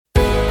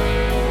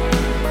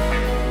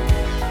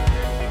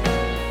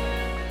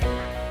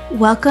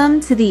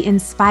Welcome to the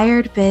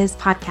Inspired Biz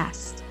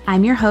podcast.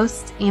 I'm your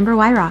host, Amber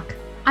Wyrock.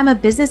 I'm a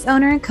business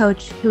owner and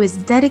coach who is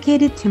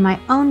dedicated to my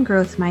own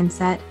growth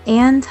mindset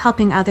and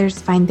helping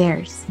others find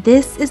theirs.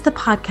 This is the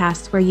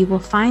podcast where you will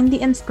find the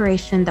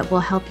inspiration that will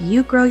help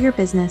you grow your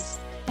business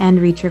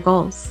and reach your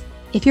goals.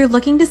 If you're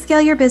looking to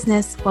scale your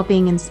business while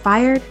being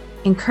inspired,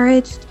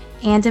 encouraged,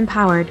 and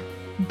empowered,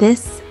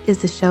 this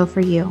is the show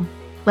for you.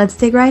 Let's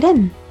dig right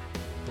in.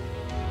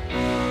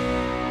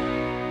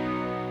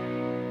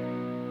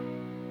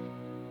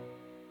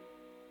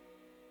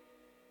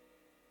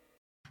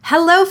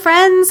 Hello,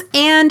 friends,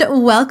 and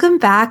welcome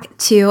back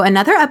to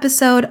another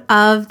episode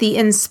of The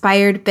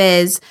Inspired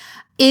Biz.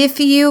 If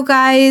you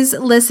guys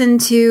listened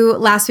to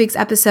last week's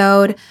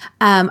episode,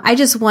 I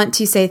just want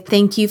to say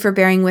thank you for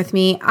bearing with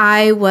me.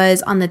 I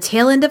was on the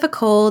tail end of a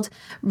cold,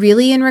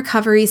 really in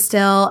recovery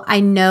still.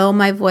 I know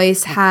my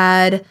voice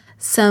had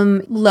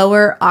some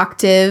lower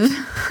octave,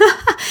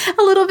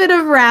 a little bit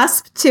of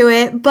rasp to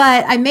it,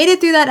 but I made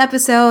it through that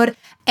episode.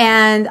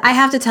 And I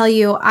have to tell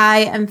you,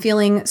 I am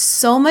feeling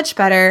so much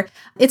better.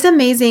 It's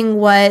amazing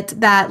what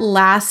that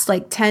last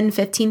 10,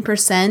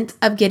 15%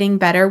 of getting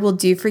better will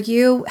do for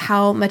you,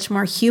 how much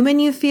more human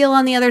you feel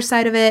on the other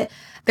side of it.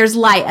 There's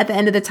light at the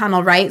end of the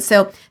tunnel, right?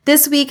 So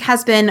this week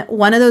has been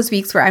one of those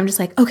weeks where I'm just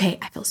like, okay,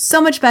 I feel so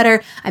much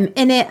better. I'm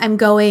in it, I'm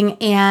going,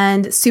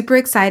 and super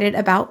excited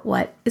about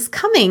what is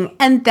coming.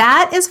 And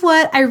that is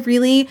what I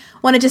really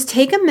want to just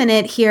take a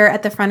minute here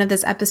at the front of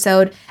this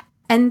episode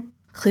and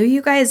clue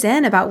you guys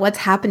in about what's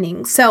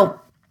happening. So,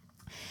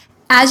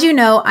 as you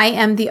know, I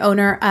am the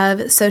owner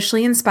of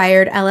Socially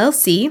Inspired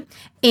LLC,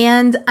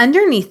 and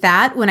underneath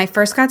that, when I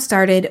first got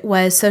started,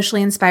 was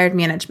Socially Inspired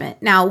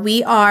Management. Now,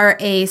 we are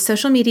a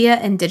social media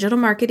and digital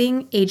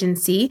marketing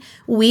agency.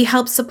 We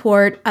help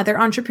support other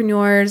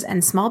entrepreneurs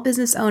and small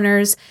business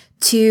owners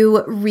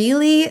to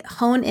really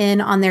hone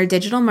in on their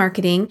digital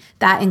marketing.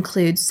 That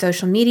includes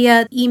social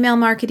media, email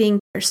marketing,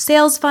 their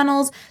sales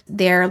funnels,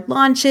 their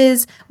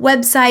launches,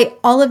 website,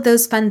 all of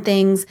those fun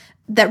things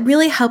that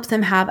really help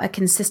them have a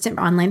consistent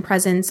online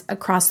presence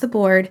across the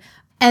board.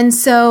 And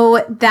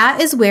so that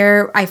is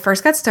where I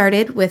first got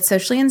started with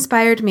Socially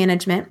Inspired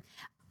Management.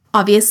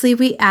 Obviously,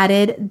 we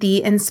added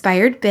the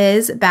Inspired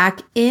Biz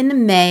back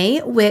in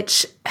May,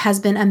 which has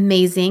been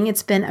amazing.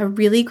 It's been a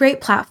really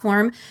great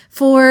platform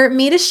for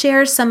me to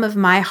share some of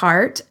my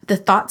heart, the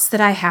thoughts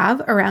that I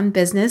have around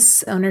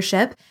business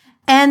ownership,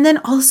 and then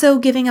also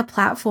giving a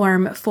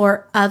platform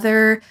for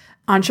other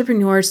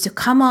entrepreneurs to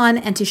come on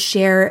and to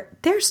share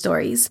their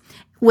stories,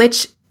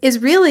 which is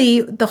really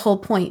the whole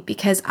point,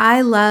 because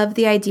I love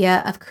the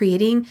idea of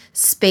creating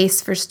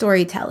space for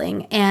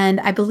storytelling. And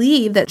I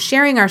believe that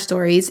sharing our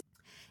stories,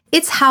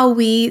 it's how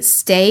we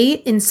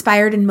stay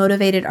inspired and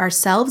motivated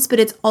ourselves, but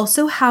it's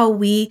also how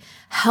we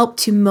help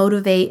to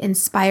motivate,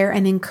 inspire,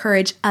 and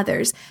encourage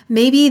others.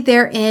 Maybe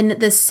they're in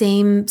the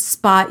same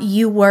spot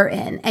you were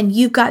in and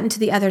you've gotten to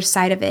the other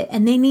side of it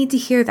and they need to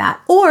hear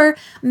that. Or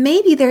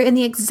maybe they're in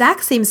the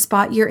exact same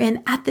spot you're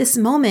in at this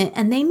moment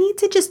and they need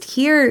to just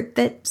hear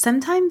that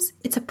sometimes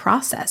it's a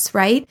process,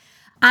 right?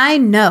 I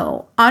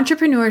know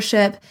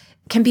entrepreneurship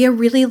can be a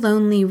really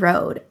lonely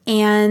road,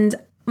 and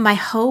my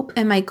hope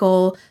and my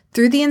goal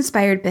through the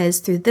Inspired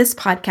Biz, through this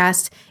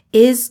podcast,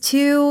 is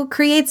to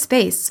create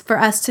space for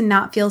us to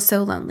not feel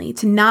so lonely,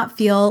 to not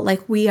feel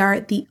like we are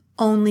the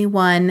only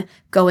one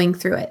going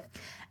through it.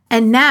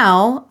 And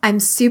now I'm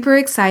super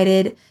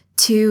excited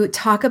to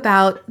talk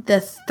about the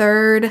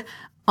third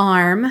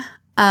arm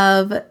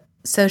of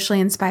Socially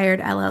Inspired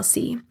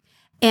LLC,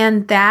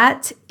 and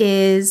that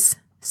is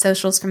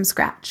Socials from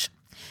Scratch.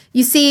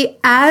 You see,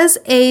 as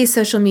a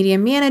social media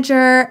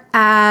manager,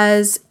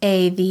 as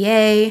a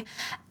VA,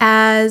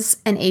 as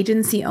an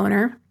agency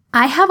owner,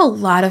 I have a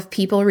lot of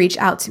people reach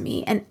out to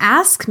me and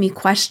ask me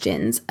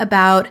questions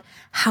about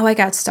how I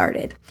got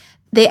started.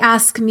 They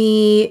ask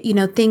me,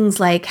 things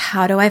like,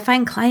 how do I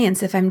find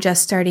clients if I'm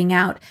just starting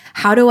out?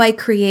 How do I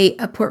create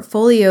a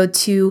portfolio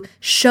to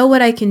show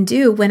what I can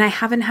do when I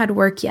haven't had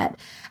work yet?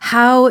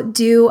 How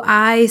do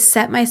I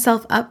set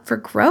myself up for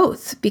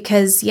growth?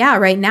 Because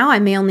right now I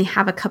may only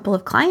have a couple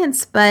of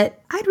clients,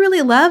 but I'd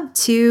really love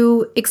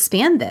to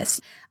expand this.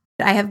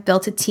 I have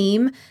built a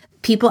team.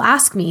 People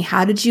ask me,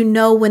 how did you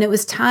know when it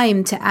was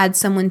time to add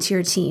someone to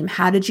your team?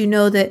 How did you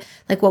know that,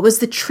 what was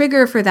the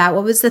trigger for that?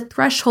 What was the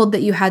threshold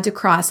that you had to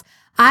cross?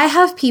 I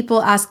have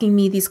people asking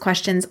me these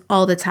questions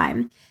all the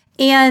time.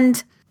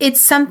 And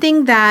it's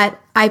something that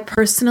I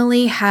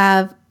personally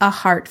have a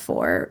heart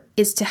for,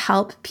 is to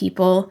help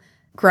people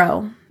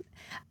grow.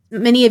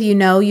 Many of you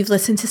know, you've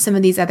listened to some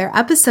of these other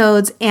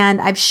episodes,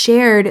 and I've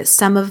shared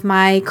some of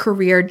my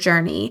career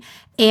journey.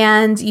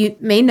 And you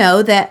may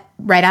know that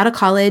right out of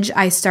college,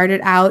 I started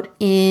out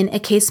in a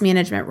case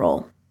management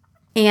role.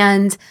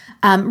 and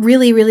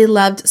really, really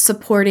loved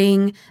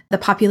supporting the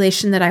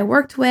population that I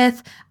worked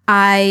with.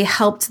 I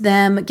helped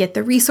them get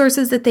the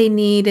resources that they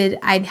needed.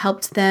 I'd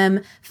helped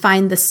them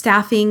find the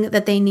staffing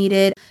that they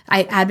needed.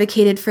 I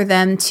advocated for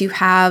them to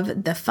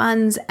have the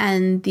funds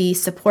and the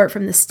support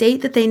from the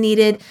state that they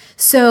needed.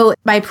 So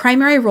my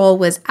primary role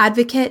was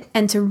advocate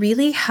and to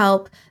really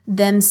help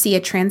them see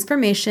a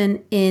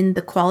transformation in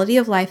the quality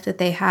of life that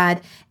they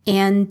had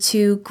and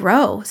to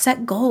grow,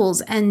 set goals,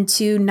 and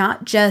to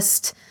not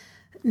just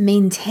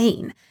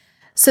maintain.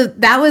 So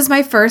that was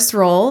my first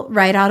role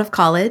right out of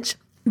college.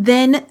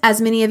 Then,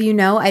 as many of you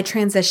know, I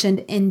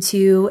transitioned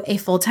into a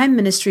full-time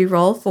ministry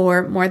role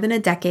for more than a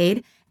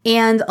decade.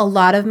 And a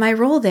lot of my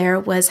role there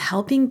was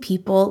helping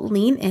people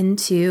lean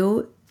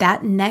into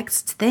that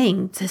next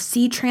thing, to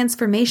see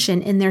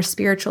transformation in their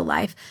spiritual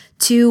life,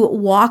 to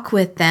walk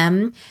with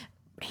them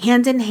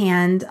hand in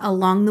hand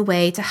along the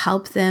way to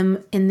help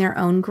them in their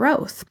own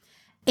growth.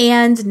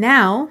 And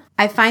now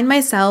I find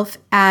myself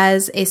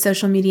as a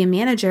social media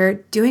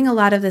manager doing a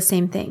lot of the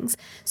same things.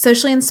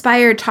 Socially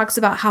Inspired talks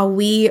about how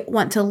we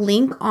want to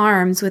link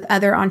arms with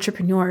other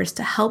entrepreneurs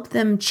to help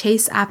them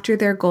chase after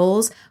their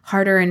goals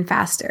harder and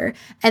faster.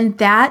 And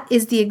that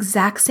is the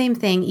exact same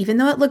thing, even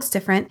though it looks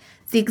different,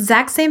 the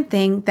exact same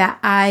thing that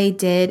I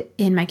did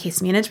in my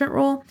case management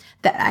role,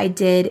 that I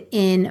did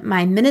in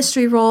my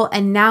ministry role,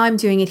 and now I'm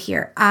doing it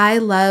here. I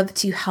love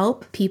to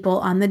help people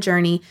on the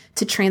journey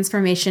to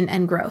transformation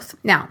and growth.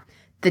 Now,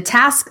 the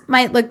task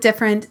might look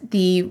different,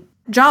 the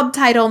job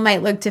title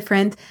might look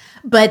different,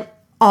 but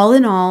all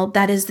in all,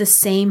 that is the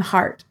same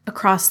heart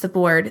across the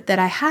board that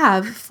I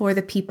have for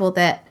the people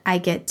that I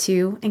get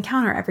to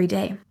encounter every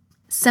day.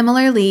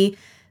 Similarly,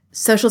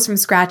 Socials from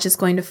Scratch is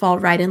going to fall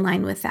right in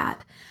line with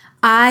that.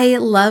 I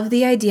love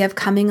the idea of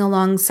coming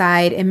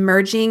alongside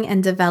emerging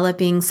and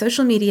developing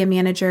social media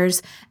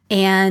managers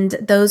and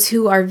those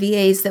who are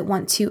VAs that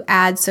want to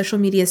add social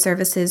media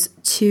services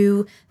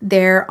to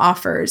their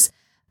offers.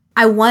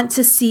 I want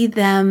to see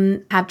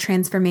them have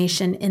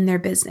transformation in their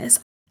business.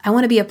 I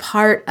want to be a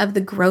part of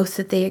the growth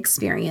that they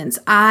experience.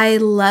 I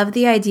love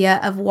the idea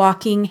of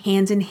walking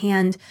hand in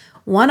hand,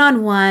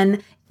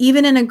 one-on-one,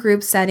 even in a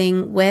group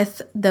setting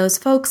with those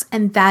folks.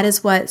 And that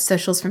is what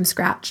Socials from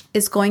Scratch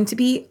is going to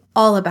be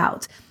all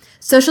about.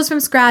 Socials from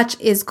Scratch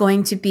is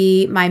going to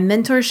be my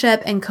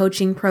mentorship and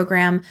coaching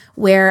program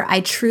where I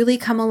truly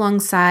come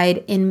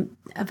alongside in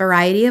a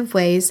variety of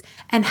ways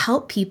and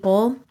help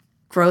people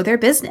grow their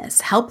business,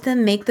 help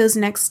them make those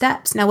next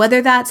steps. Now,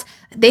 whether that's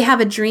they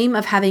have a dream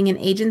of having an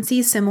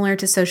agency similar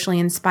to Socially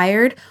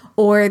Inspired,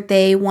 or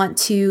they want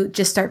to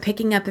just start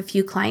picking up a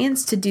few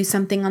clients to do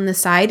something on the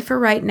side for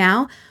right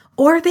now,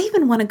 or they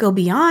even want to go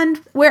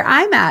beyond where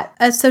I'm at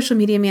as social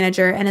media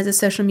manager and as a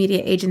social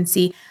media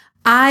agency.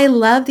 I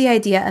love the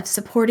idea of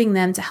supporting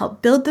them to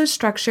help build those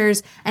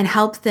structures and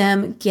help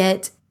them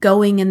get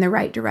going in the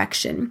right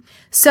direction.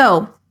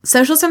 So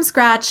Socials from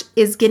Scratch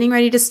is getting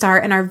ready to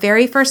start, and our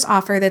very first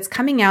offer that's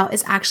coming out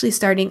is actually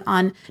starting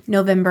on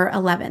November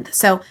 11th.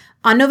 So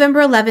on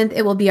November 11th,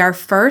 it will be our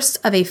first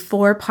of a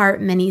 4-part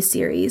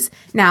mini-series.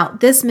 Now,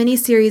 this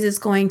mini-series is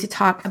going to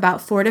talk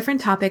about 4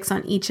 different topics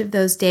on each of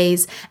those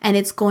days, and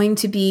it's going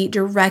to be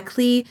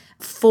directly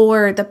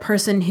for the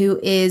person who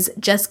is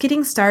just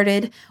getting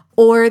started,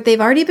 or they've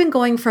already been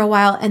going for a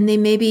while and they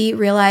maybe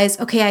realize,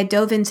 okay, I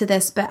dove into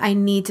this, but I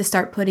need to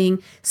start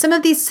putting some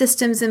of these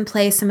systems in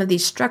place, some of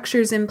these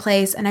structures in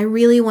place, and I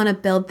really want to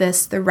build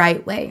this the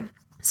right way.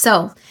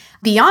 So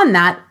beyond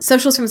that,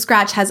 Socials from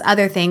Scratch has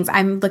other things.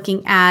 We're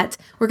going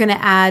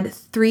to add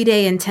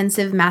 3-day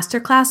intensive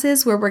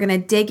masterclasses where we're going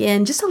to dig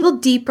in just a little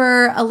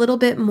deeper, a little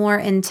bit more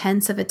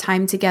intense of a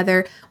time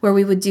together where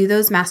we would do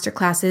those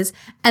masterclasses.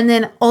 And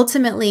then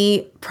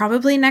ultimately,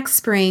 probably next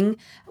spring,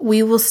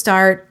 we will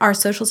start our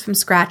Socials from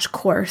Scratch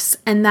course.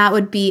 And that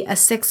would be a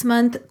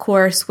 6-month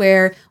course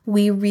where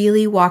we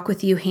really walk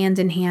with you hand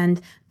in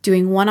hand,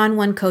 doing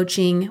one-on-one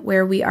coaching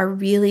where we are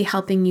really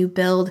helping you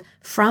build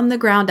from the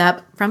ground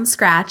up, from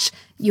scratch,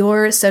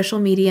 your social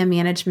media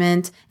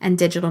management and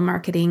digital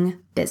marketing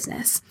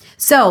business.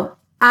 So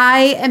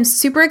I am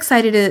super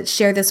excited to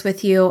share this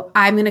with you.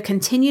 I'm going to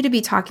continue to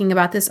be talking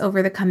about this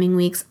over the coming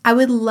weeks. I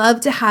would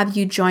love to have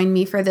you join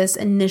me for this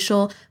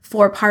initial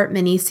 4-part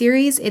mini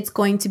series. It's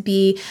going to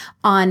be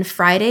on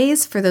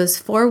Fridays for those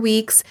 4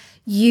 weeks.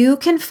 You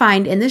can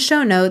find in the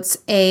show notes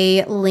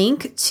a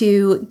link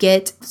to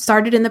get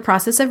started in the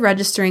process of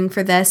registering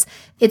for this.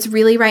 It's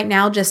really right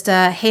now just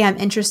a, hey, I'm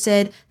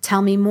interested,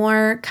 tell me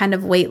more kind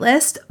of wait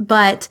list,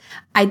 but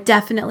I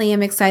definitely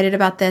am excited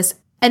about this.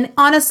 And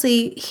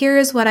honestly, here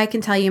is what I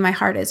can tell you my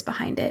heart is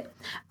behind it.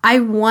 I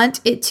want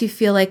it to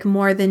feel like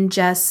more than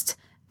just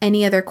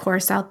any other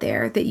course out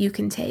there that you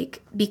can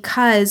take,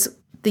 because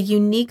the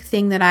unique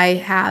thing that I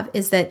have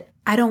is that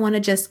I don't want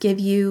to just give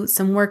you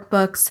some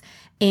workbooks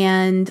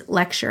and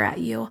lecture at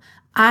you.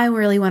 I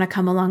really want to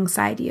come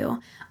alongside you.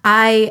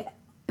 I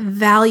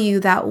value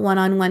that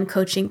one-on-one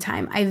coaching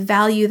time. I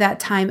value that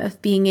time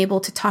of being able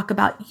to talk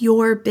about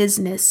your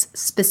business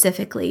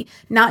specifically,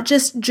 not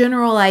just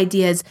general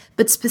ideas,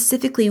 but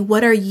specifically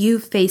what are you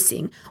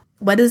facing?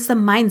 What is the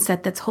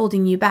mindset that's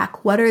holding you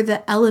back? What are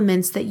the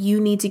elements that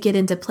you need to get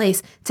into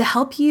place to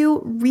help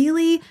you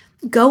really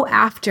go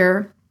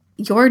after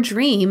your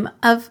dream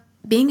of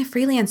being a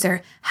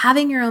freelancer,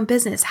 having your own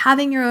business,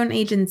 having your own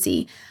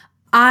agency?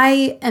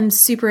 I am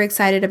super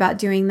excited about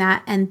doing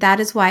that. And that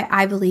is why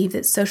I believe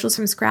that Socials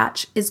from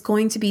Scratch is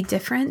going to be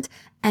different,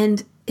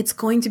 and it's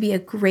going to be a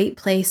great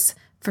place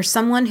for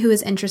someone who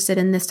is interested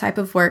in this type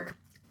of work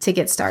to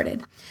get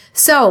started.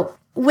 So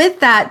with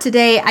that,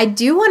 today I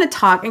do want to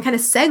talk and kind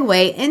of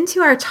segue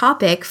into our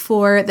topic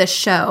for the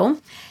show.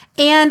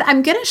 And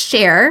I'm going to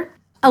share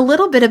a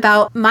little bit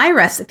about my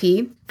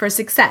recipe for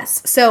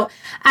success. So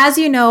as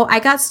you know,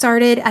 I got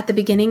started at the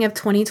beginning of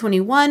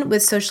 2021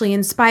 with Socially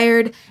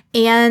Inspired,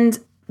 and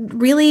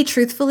really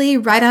truthfully,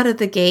 right out of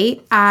the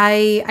gate,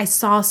 I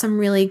saw some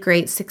really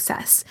great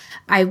success.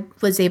 I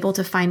was able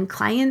to find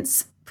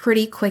clients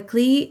pretty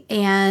quickly,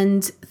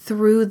 and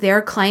through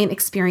their client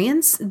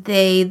experience,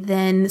 they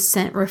then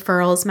sent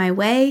referrals my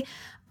way.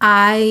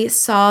 I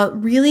saw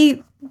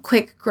really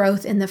quick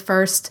growth in the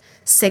first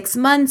 6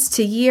 months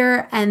to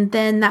year. And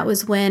then that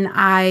was when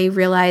I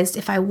realized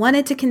if I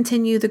wanted to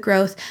continue the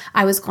growth,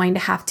 I was going to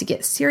have to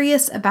get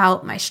serious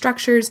about my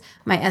structures,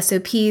 my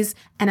SOPs,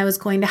 and I was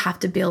going to have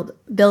to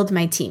build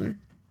my team,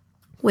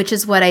 which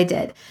is what I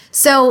did.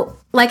 So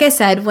like I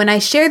said, when I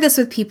share this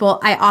with people,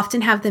 I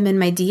often have them in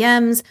my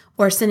DMs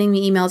or sending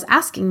me emails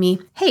asking me,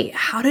 hey,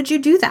 how did you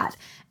do that?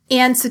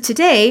 And so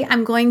today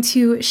I'm going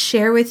to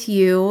share with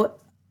you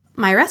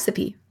my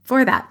recipe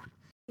for that.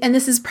 And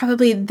this is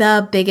probably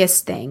the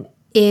biggest thing,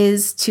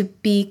 is to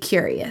be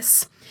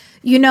curious.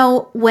 You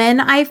know, when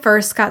I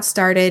first got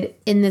started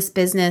in this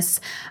business,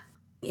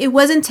 it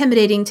was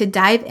intimidating to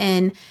dive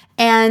in.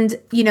 And,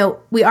 you know,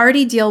 we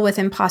already deal with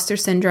imposter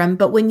syndrome,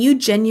 but when you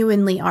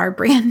genuinely are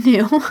brand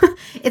new,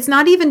 it's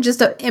not even just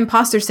an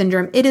imposter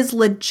syndrome. It is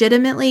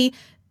legitimately,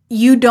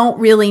 you don't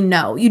really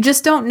know. You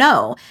just don't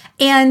know.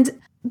 And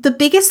the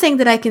biggest thing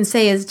that I can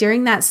say is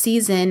during that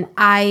season,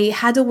 I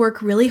had to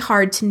work really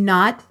hard to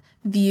not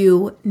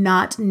view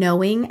not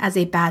knowing as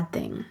a bad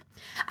thing.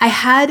 I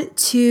had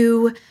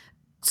to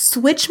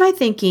switch my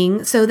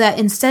thinking so that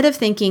instead of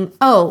thinking,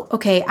 oh,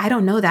 okay, I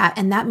don't know that,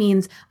 and that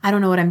means I don't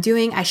know what I'm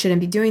doing, I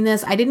shouldn't be doing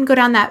this, I didn't go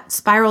down that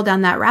spiral,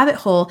 down that rabbit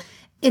hole.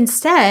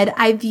 Instead,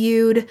 I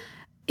viewed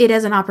it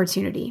as an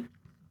opportunity.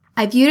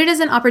 I viewed it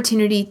as an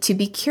opportunity to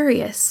be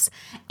curious.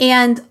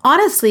 And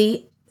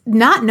honestly,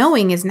 not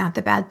knowing is not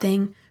the bad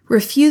thing.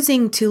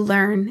 Refusing to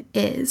learn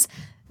is.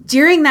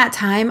 During that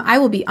time, I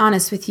will be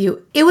honest with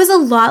you, it was a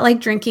lot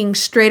like drinking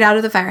straight out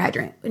of the fire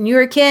hydrant. When you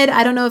were a kid,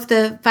 I don't know if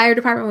the fire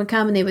department would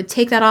come and they would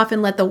take that off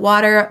and let the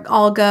water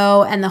all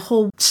go and the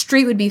whole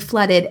street would be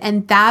flooded.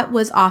 And that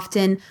was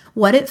often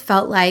what it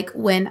felt like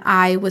when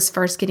I was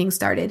first getting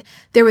started.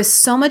 There was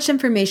so much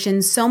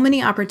information, so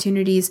many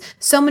opportunities,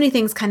 so many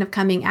things kind of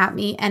coming at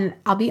me. And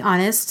I'll be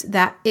honest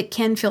that it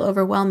can feel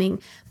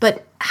overwhelming,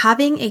 but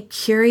having a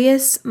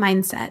curious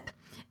mindset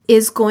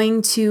is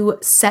going to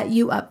set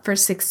you up for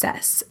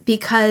success,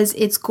 because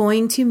it's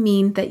going to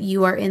mean that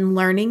you are in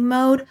learning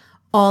mode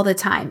all the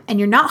time. And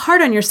you're not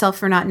hard on yourself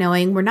for not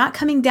knowing. We're not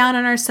coming down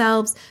on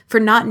ourselves for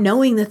not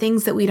knowing the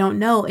things that we don't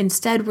know.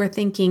 Instead, we're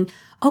thinking,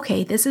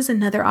 okay, this is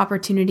another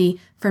opportunity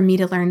for me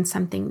to learn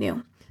something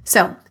new.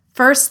 So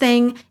first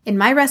thing in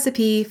my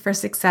recipe for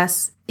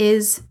success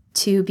is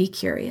to be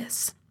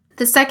curious.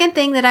 The second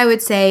thing that I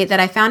would say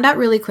that I found out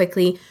really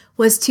quickly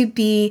was to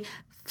be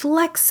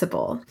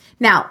flexible.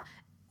 Now,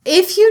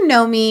 if you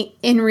know me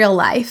in real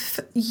life,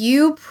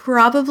 you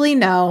probably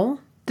know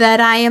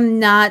that I am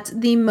not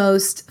the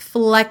most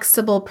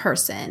flexible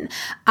person.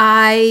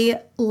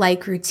 I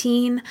like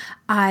routine.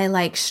 I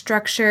like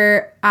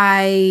structure.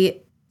 I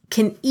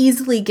can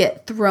easily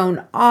get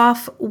thrown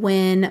off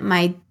when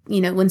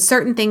when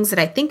certain things that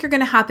I think are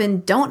going to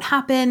happen don't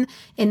happen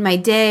in my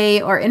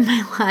day or in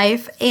my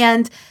life.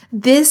 And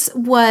this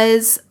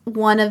was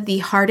one of the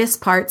hardest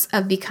parts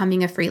of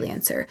becoming a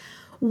freelancer.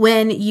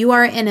 When you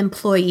are an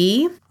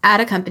employee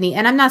at a company,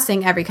 and I'm not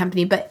saying every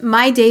company, but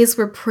my days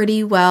were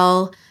pretty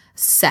well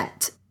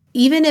set.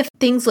 Even if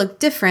things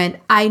looked different,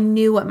 I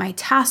knew what my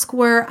tasks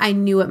were. I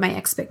knew what my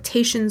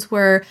expectations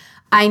were.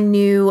 I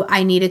knew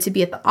I needed to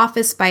be at the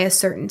office by a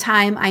certain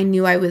time. I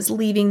knew I was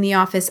leaving the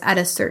office at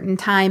a certain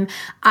time.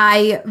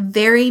 I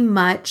very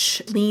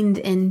much leaned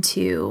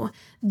into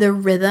the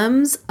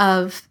rhythms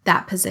of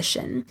that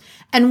position.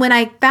 And when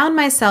I found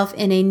myself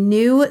in a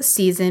new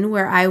season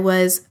where I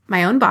was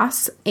my own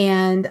boss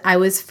and I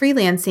was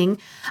freelancing,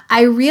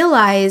 I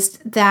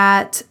realized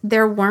that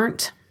there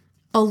weren't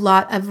a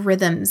lot of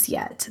rhythms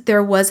yet.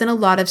 There wasn't a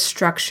lot of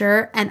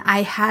structure, and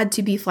I had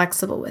to be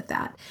flexible with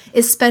that,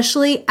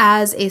 especially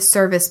as a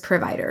service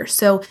provider.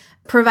 So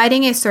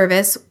providing a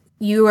service,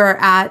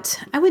 I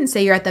wouldn't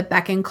say you're at the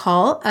beck and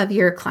call of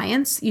your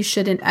clients. You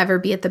shouldn't ever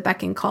be at the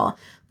beck and call.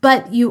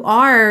 but you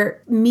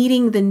are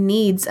meeting the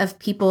needs of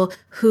people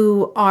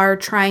who are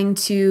trying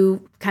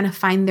to kind of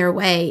find their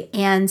way.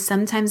 And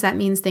sometimes that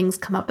means things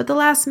come up at the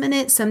last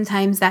minute.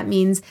 Sometimes that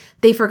means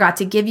they forgot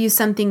to give you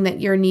something that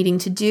you're needing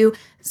to do.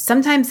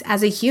 Sometimes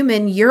as a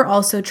human, you're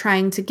also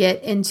trying to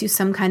get into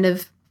some kind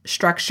of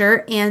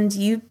structure and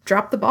you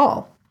drop the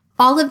ball.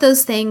 All of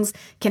those things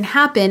can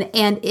happen.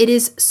 And it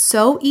is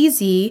so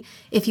easy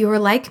if you are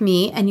like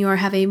me and you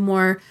have a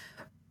more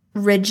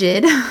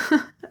rigid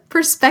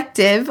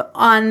perspective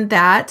on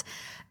that.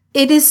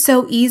 It is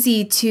so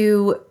easy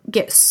to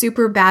get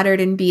super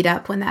battered and beat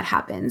up when that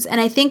happens.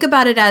 And I think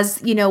about it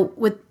as,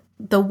 with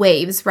the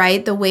waves,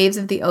 right? The waves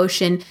of the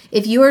ocean.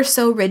 If you are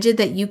so rigid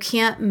that you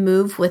can't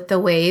move with the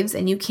waves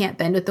and you can't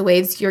bend with the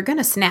waves, you're going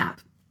to snap,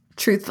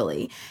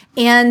 truthfully.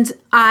 And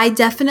I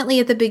definitely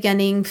at the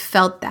beginning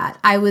felt that.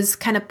 I was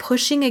kind of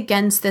pushing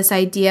against this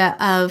idea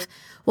of,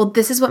 well,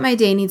 this is what my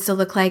day needs to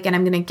look like. And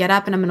I'm going to get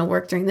up and I'm going to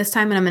work during this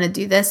time and I'm going to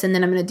do this and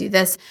then I'm going to do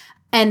this.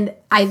 And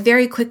I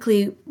very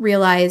quickly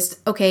realized,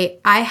 okay,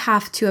 I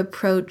have to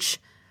approach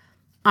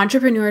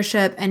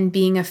entrepreneurship and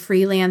being a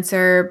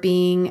freelancer,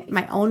 being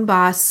my own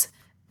boss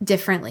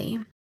differently.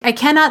 I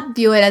cannot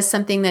view it as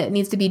something that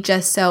needs to be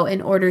just so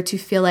in order to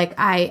feel like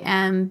I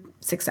am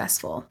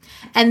successful.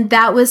 And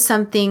that was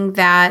something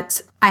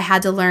that I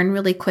had to learn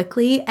really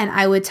quickly. And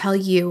I would tell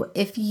you,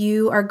 if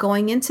you are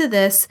going into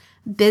this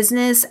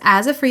business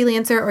as a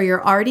freelancer or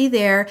you're already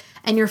there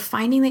and you're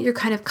finding that you're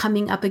kind of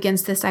coming up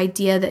against this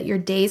idea that your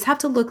days have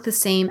to look the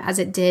same as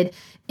it did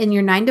in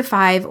your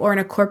 9-to-5 or in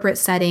a corporate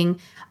setting,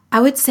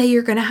 I would say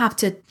you're going to have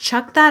to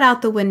chuck that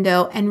out the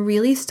window and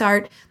really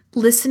start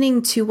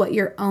listening to what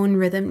your own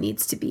rhythm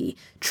needs to be.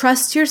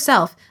 Trust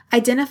yourself.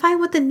 Identify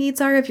what the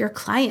needs are of your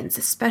clients,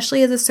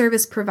 especially as a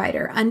service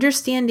provider,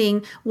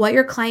 understanding what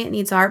your client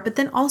needs are, but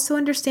then also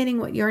understanding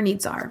what your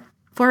needs are.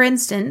 For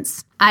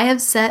instance, I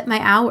have set my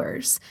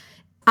hours.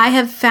 I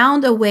have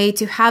found a way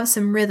to have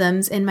some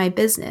rhythms in my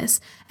business.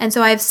 And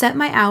so I've set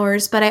my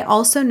hours, but I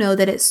also know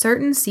that at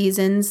certain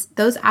seasons,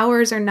 those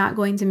hours are not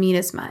going to mean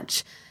as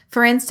much.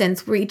 For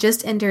instance, we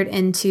just entered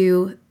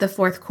into the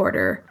fourth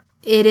quarter.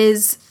 It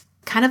is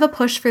kind of a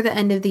push for the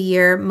end of the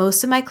year.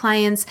 Most of my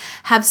clients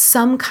have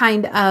some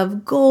kind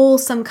of goal,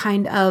 some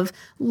kind of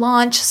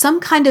launch, some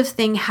kind of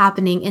thing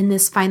happening in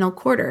this final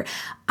quarter.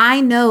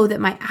 I know that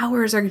my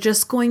hours are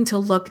just going to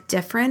look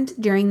different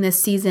during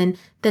this season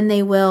than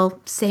they will,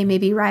 say,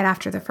 maybe right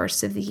after the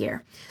first of the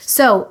year.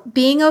 So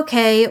being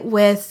okay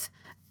with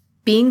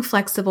being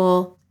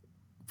flexible,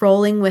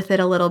 rolling with it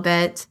a little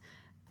bit,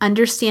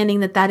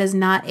 understanding that that is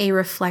not a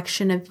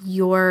reflection of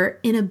your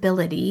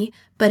inability,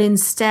 but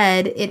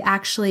instead it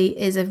actually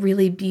is a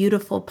really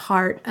beautiful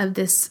part of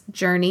this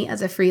journey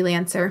as a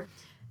freelancer.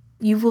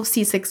 You will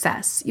see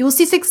success. You will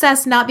see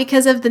success not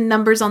because of the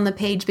numbers on the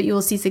page, but you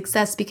will see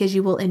success because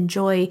you will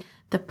enjoy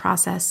the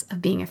process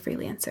of being a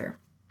freelancer.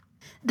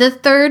 The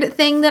third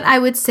thing that I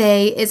would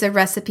say is a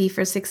recipe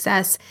for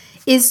success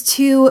is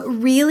to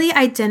really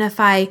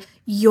identify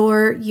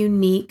your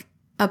unique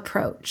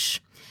approach.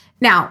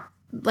 Now,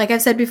 like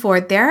I've said before,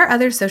 there are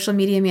other social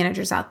media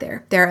managers out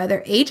there. There are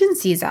other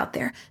agencies out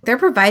there. They're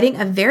providing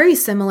a very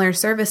similar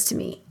service to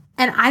me.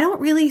 And I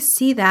don't really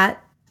see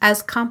that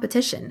as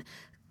competition.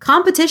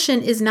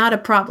 Competition is not a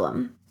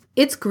problem.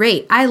 It's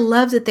great. I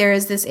love that there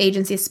is this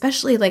agency,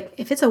 especially like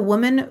if it's a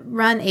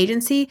woman-run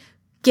agency,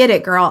 get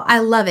it, girl. I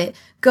love it.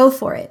 Go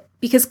for it.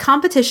 Because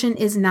competition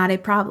is not a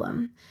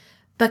problem,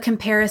 but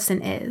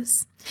comparison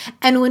is.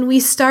 And when we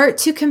start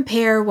to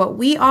compare what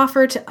we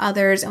offer to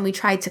others and we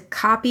try to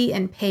copy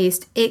and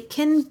paste, it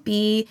can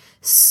be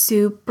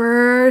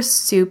super,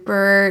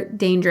 super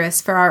dangerous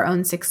for our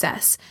own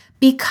success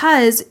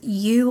because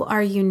you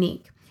are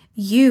unique.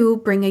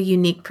 You bring a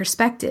unique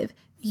perspective.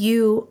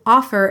 You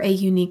offer a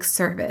unique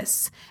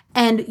service,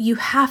 and you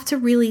have to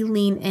really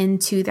lean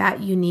into that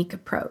unique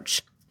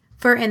approach.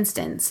 For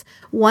instance,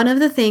 one of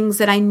the things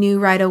that I knew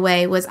right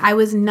away was I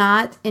was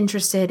not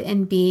interested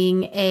in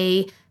being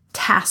a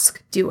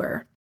task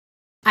doer.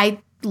 I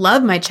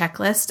love my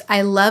checklist.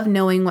 I love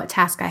knowing what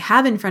task I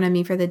have in front of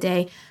me for the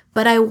day,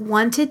 but I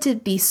wanted to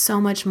be so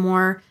much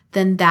more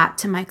than that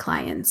to my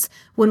clients.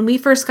 When we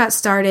first got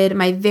started,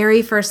 my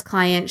very first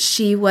client,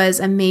 she was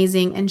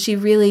amazing and she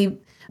really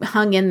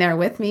hung in there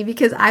with me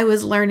because I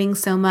was learning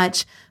so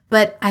much.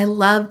 But I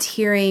loved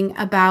hearing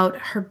about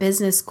her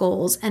business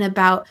goals and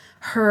about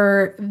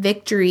her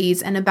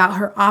victories and about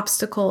her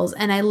obstacles.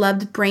 And I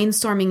loved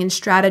brainstorming and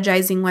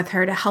strategizing with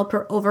her to help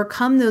her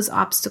overcome those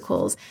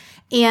obstacles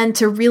and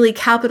to really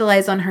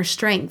capitalize on her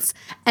strengths.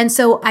 And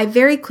so I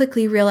very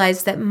quickly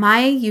realized that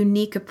my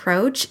unique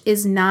approach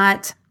is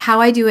not how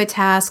I do a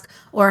task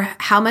or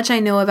how much I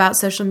know about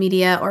social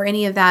media or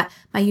any of that.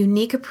 My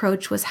unique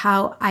approach was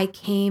how I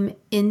came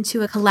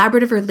into a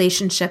collaborative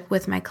relationship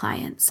with my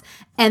clients.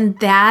 And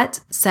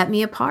that set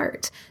me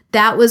apart.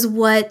 That was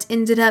what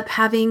ended up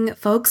having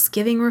folks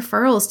giving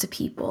referrals to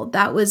people.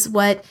 That was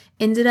what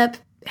ended up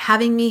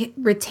having me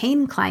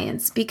retain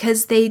clients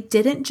because they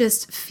didn't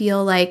just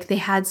feel like they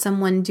had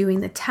someone doing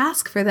the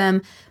task for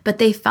them, but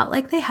they felt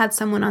like they had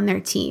someone on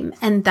their team.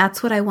 And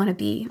that's what I want to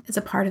be as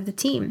a part of the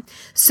team.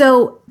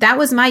 So that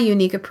was my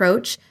unique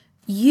approach.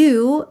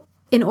 You,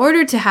 in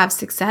order to have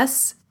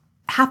success,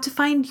 have to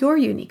find your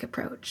unique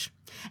approach.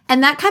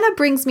 And that kind of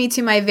brings me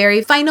to my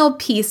very final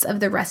piece of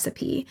the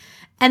recipe.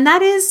 And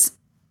that is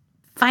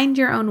find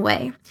your own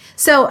way.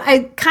 So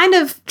I kind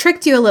of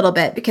tricked you a little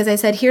bit because I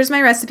said, here's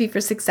my recipe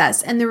for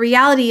success. And the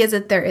reality is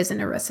that there isn't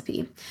a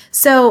recipe.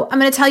 So I'm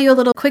going to tell you a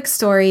little quick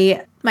story.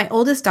 My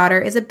oldest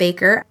daughter is a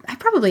baker. I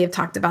probably have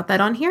talked about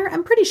that on here.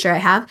 I'm pretty sure I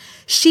have.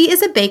 She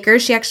is a baker.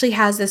 She actually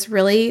has this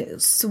really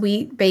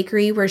sweet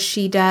bakery where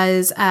she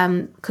does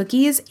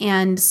cookies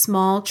and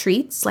small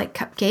treats like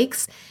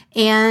cupcakes.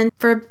 And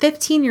for a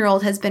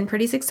 15-year-old has been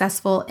pretty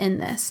successful in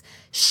this.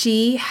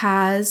 She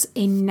has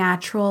a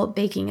natural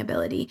baking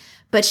ability,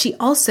 but she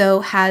also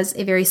has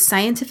a very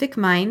scientific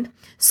mind.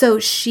 So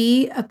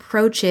she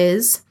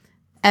approaches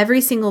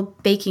every single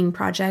baking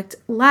project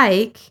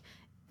like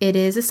it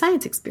is a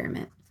science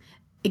experiment.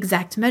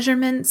 Exact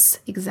measurements,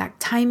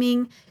 exact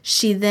timing.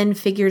 She then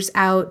figures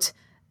out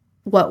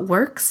what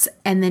works,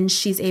 and then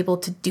she's able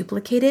to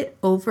duplicate it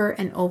over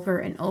and over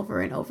and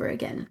over and over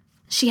again.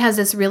 She has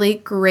this really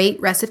great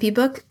recipe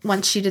book.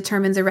 Once she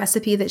determines a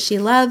recipe that she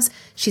loves,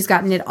 she's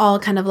gotten it all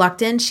kind of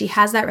locked in. She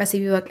has that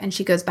recipe book and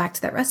she goes back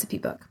to that recipe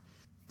book.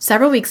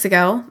 Several weeks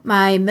ago,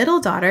 my middle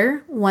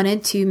daughter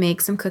wanted to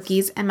make some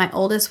cookies and my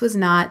oldest was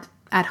not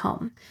at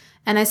home.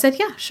 And I said,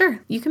 yeah, sure,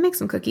 you can make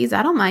some cookies.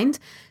 I don't mind.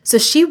 So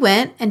she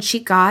went and she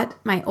got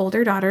my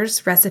older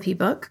daughter's recipe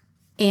book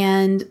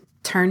and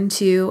turned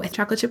to a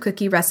chocolate chip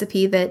cookie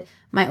recipe that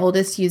my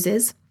oldest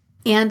uses.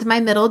 And my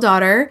middle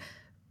daughter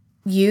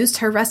used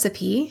her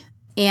recipe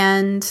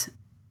and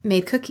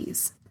made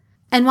cookies.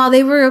 And while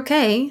they were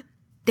okay,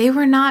 they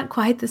were not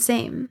quite the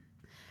same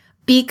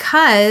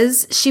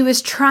because she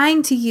was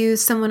trying to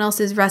use someone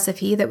else's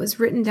recipe that was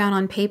written down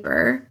on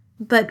paper.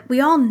 But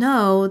we all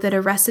know that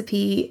a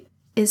recipe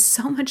is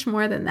so much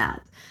more than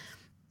that.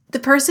 The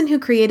person who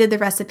created the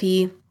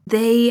recipe,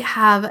 they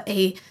have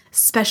a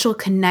special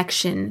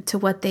connection to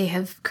what they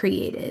have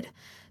created.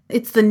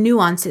 It's the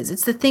nuances.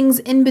 It's the things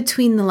in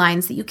between the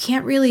lines that you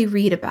can't really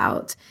read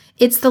about.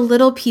 It's the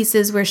little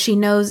pieces where she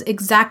knows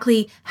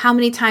exactly how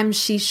many times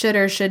she should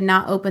or should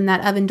not open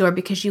that oven door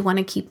because you want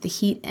to keep the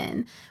heat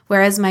in.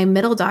 Whereas my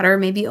middle daughter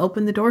maybe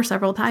opened the door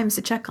several times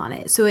to check on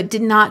it. So it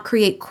did not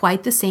create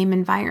quite the same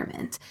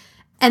environment.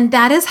 And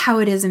that is how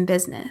it is in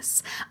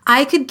business.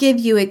 I could give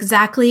you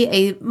exactly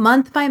a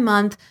month by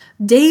month,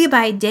 day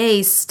by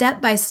day,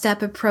 step by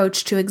step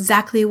approach to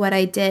exactly what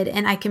I did.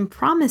 And I can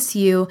promise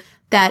you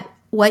that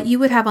what you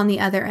would have on the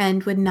other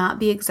end would not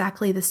be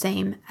exactly the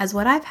same as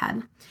what I've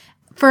had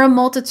for a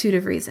multitude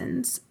of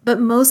reasons, but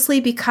mostly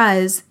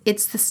because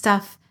it's the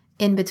stuff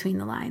in between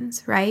the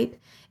lines, right?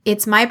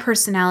 It's my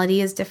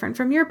personality is different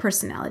from your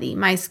personality.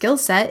 My skill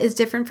set is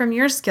different from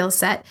your skill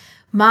set.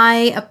 My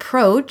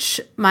approach,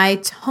 my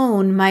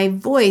tone, my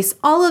voice,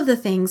 all of the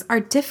things are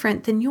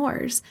different than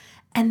yours.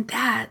 And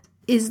that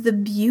is the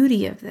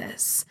beauty of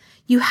this.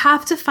 You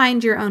have to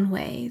find your own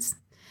ways.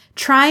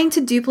 Trying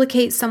to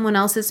duplicate someone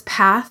else's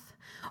path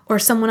or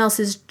someone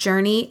else's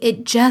journey,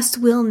 it just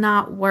will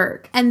not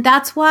work. And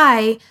that's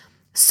why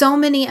so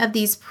many of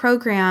these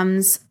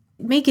programs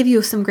may give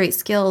you some great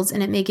skills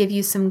and it may give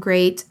you some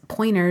great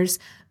pointers,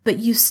 but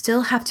you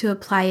still have to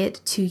apply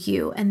it to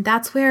you. And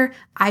that's where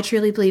I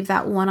truly believe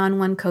that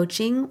one-on-one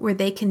coaching, where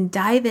they can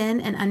dive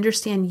in and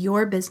understand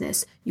your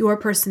business, your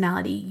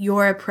personality,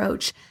 your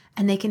approach,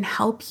 and they can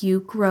help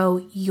you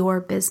grow your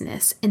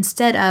business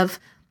instead of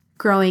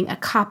growing a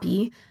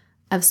copy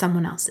of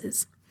someone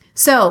else's.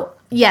 So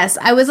yes,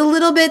 I was a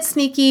little bit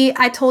sneaky.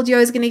 I told you I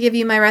was going to give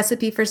you my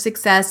recipe for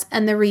success.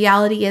 And the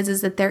reality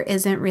is that there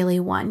isn't really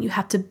one. You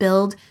have to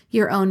build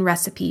your own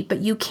recipe, but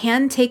you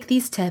can take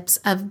these tips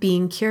of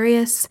being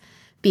curious,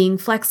 being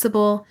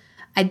flexible,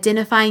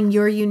 identifying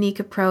your unique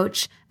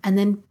approach, and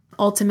then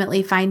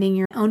ultimately finding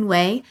your own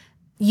way.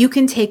 You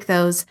can take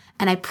those.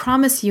 And I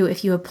promise you,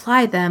 if you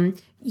apply them,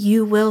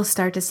 you will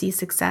start to see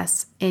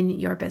success in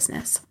your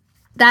business.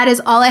 That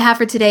is all I have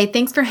for today.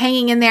 Thanks for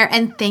hanging in there.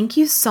 And thank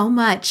you so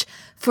much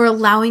for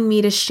allowing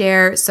me to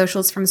share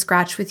Socials from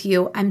Scratch with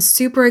you. I'm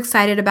super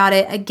excited about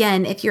it.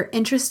 Again, if you're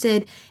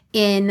interested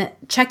in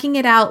checking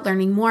it out,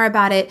 learning more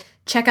about it,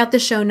 check out the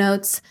show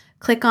notes,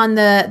 click on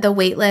the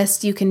wait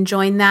list. You can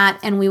join that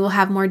and we will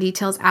have more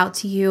details out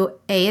to you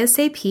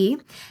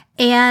ASAP.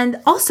 And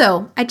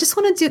also, I just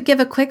want to give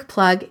a quick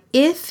plug.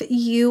 If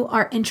you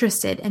are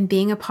interested in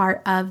being a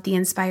part of the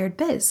Inspired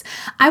Biz,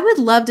 I would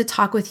love to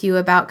talk with you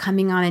about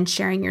coming on and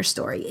sharing your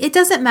story. It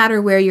doesn't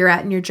matter where you're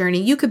at in your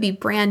journey. You could be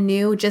brand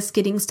new, just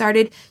getting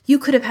started. You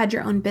could have had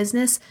your own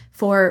business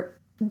for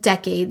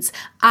decades.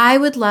 I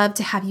would love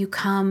to have you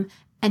come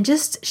and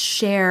just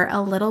share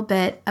a little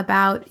bit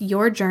about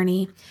your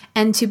journey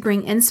and to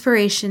bring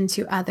inspiration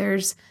to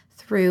others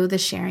through the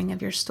sharing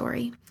of your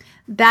story.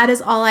 That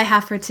is all I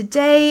have for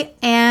today.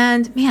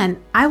 And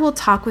man, I will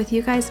talk with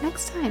you guys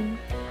next time.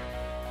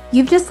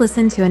 You've just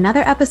listened to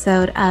another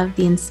episode of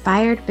the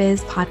Inspired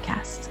Biz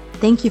podcast.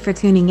 Thank you for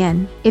tuning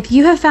in. If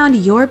you have found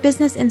your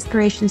business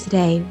inspiration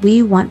today,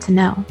 we want to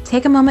know.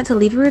 Take a moment to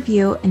leave a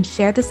review and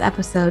share this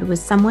episode with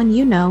someone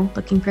you know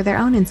looking for their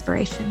own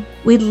inspiration.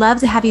 We'd love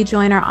to have you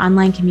join our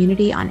online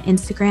community on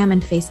Instagram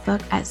and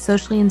Facebook at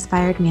Socially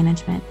Inspired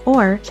Management,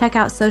 or check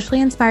out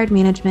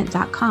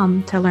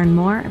sociallyinspiredmanagement.com to learn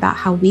more about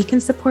how we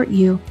can support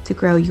you to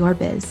grow your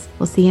biz.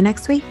 We'll see you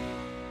next week.